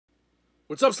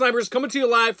What's up, Snipers? Coming to you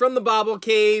live from the Bobble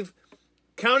Cave,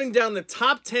 counting down the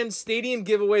top 10 stadium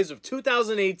giveaways of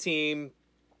 2018.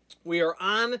 We are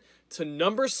on to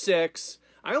number 6.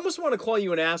 I almost want to call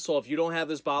you an asshole if you don't have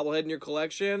this bobblehead in your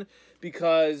collection,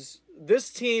 because this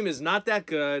team is not that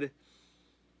good.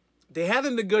 They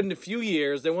haven't been good in a few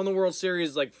years. They won the World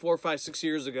Series like 4, 5, 6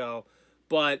 years ago,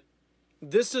 but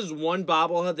this is one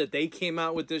bobblehead that they came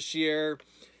out with this year,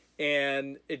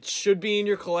 and it should be in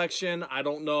your collection. I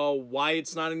don't know why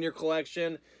it's not in your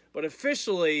collection, but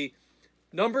officially,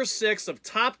 number 6 of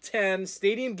top 10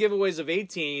 stadium giveaways of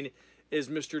 18 is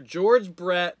Mr. George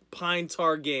Brett Pine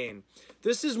Tar Game.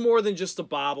 This is more than just a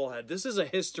bobblehead. This is a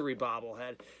history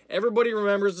bobblehead. Everybody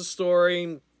remembers the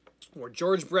story where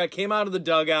George Brett came out of the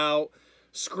dugout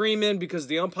screaming because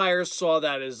the umpires saw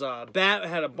that his bat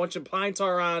had a bunch of pine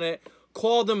tar on it,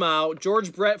 called him out.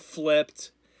 George Brett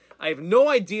flipped. I have no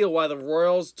idea why the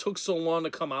Royals took so long to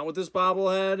come out with this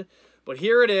bobblehead, but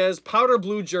here it is, powder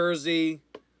blue jersey.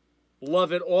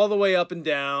 Love it all the way up and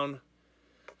down.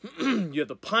 You have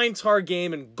the Pine Tar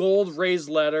Game in gold raised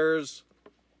letters.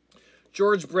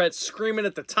 George Brett screaming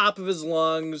at the top of his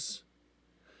lungs.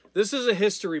 This is a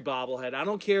history bobblehead. I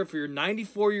don't care if you're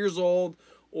 94 years old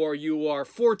or you are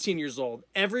 14 years old.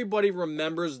 Everybody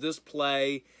remembers this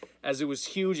play as it was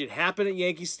huge. It happened at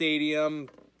Yankee Stadium.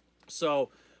 So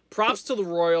props to the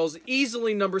Royals.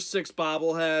 Easily number 6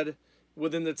 bobblehead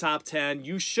within the top 10.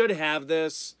 You should have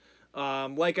this.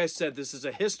 Like I said, this is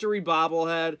a history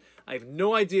bobblehead. I have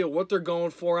no idea what they're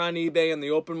going for on eBay in the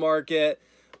open market,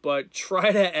 but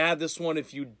try to add this one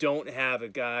if you don't have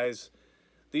it, guys.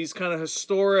 These kind of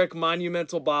historic,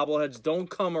 monumental bobbleheads don't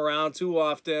come around too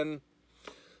often.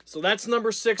 So that's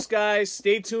number 6, guys.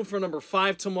 Stay tuned for number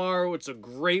 5 tomorrow. It's a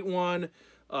great one.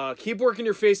 Keep working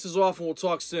your faces off, and we'll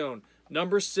talk soon.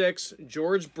 Number 6,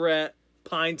 George Brett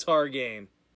Pine Tar Game.